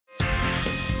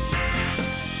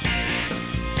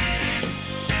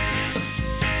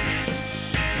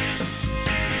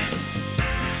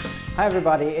Hi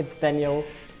everybody, it's Daniel.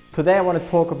 Today I want to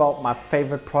talk about my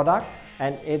favorite product,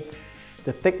 and it's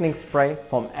the thickening spray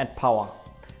from ADDPOWER.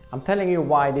 I'm telling you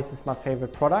why this is my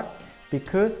favorite product,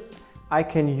 because I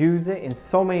can use it in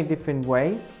so many different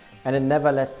ways and it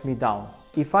never lets me down.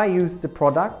 If I use the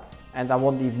product and I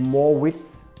want even more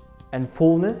width and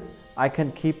fullness, I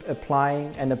can keep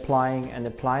applying and applying and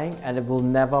applying, and it will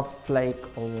never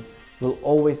flake, or will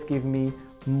always give me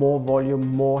more volume,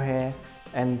 more hair,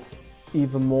 and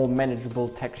even more manageable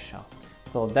texture.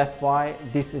 So that's why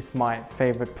this is my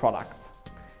favorite product.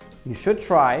 You should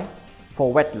try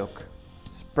for wet look.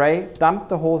 Spray, dump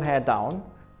the whole hair down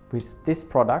with this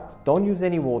product. Don't use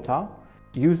any water.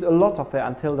 Use a lot of it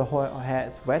until the whole hair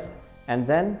is wet, and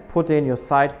then put in your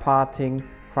side parting,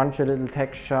 crunch a little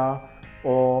texture,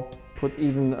 or put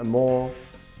even a more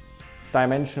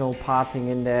dimensional parting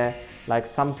in there, like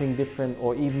something different,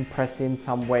 or even press in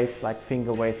some waves like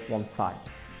finger waves one side.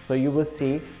 So you will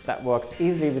see that works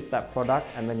easily with that product,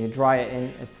 and when you dry it in,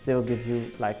 it still gives you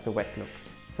like the wet look.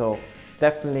 So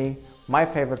definitely my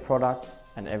favorite product,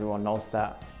 and everyone knows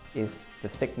that, is the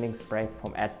thickening spray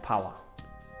from ADDPOWER.